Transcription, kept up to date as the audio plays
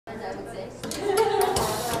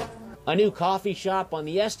A new coffee shop on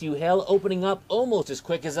the SU Hill opening up almost as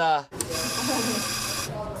quick as a...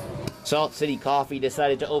 Salt City Coffee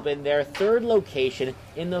decided to open their third location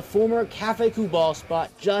in the former Cafe Kubal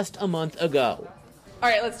spot just a month ago. All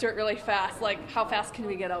right, let's do it really fast. Like, how fast can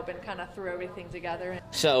we get open? Kind of threw everything together.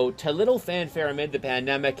 So, to little fanfare amid the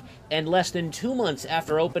pandemic, and less than 2 months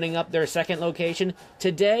after opening up their second location,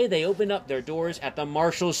 today they opened up their doors at the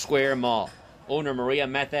Marshall Square Mall. Owner Maria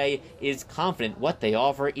Methe is confident what they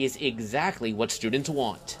offer is exactly what students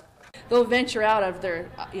want. They'll venture out of their,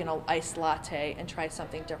 iced latte and try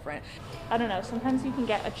something different. I don't know, sometimes you can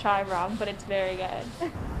get a chai wrong, but it's very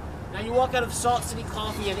good. Now you walk out of Salt City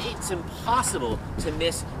Coffee and it's impossible to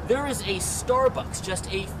miss. There is a Starbucks just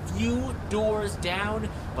a few doors down,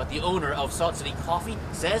 but the owner of Salt City Coffee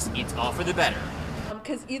says it's all for the better.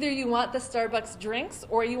 Because either you want the Starbucks drinks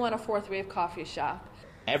or you want a fourth wave coffee shop.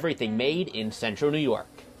 Everything made in Central New York.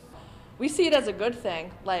 We see it as a good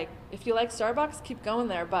thing. Like, if you like Starbucks, keep going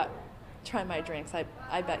there, but try my drinks.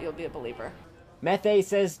 I bet you'll be a believer. Methe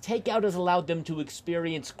says takeout has allowed them to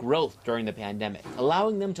experience growth during the pandemic,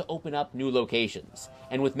 allowing them to open up new locations.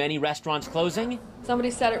 And with many restaurants closing...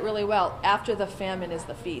 Somebody said it really well. After the famine is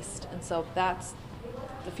the feast. And so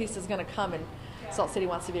the feast is going to come, and Salt City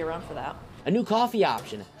wants to be around for that. A new coffee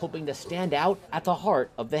option, hoping to stand out at the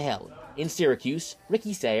heart of the Hill. In Syracuse,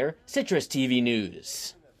 Ricky Sayer, Citrus TV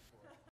News.